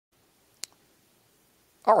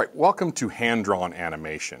All right, welcome to hand-drawn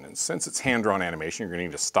animation. And since it's hand-drawn animation, you're going to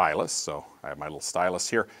need a stylus. So I have my little stylus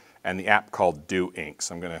here and the app called Do Ink.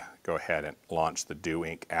 So I'm going to go ahead and launch the Do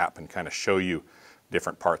Ink app and kind of show you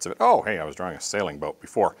different parts of it. Oh, hey, I was drawing a sailing boat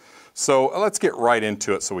before. So let's get right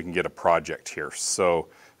into it so we can get a project here. So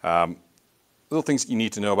little things you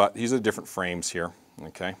need to know about. These are the different frames here.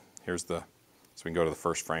 Okay, here's so we can go to the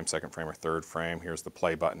first frame, second frame, or third frame. Here's the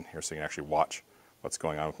play button here so you can actually watch what's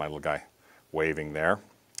going on with my little guy waving there.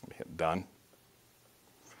 Let me hit done.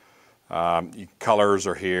 Colors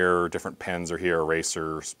are here, different pens are here,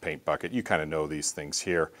 erasers, paint bucket. You kind of know these things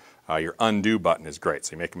here. Your undo button is great.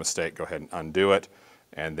 So you make a mistake, go ahead and undo it.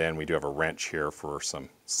 And then we do have a wrench here for some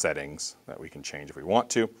settings that we can change if we want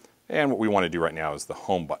to. And what we want to do right now is the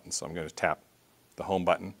home button. So I'm going to tap the home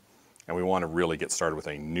button. And we want to really get started with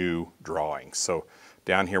a new drawing. So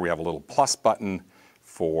down here we have a little plus button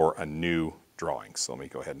for a new drawing. So let me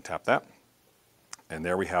go ahead and tap that. And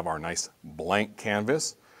there we have our nice blank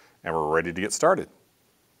canvas, and we're ready to get started.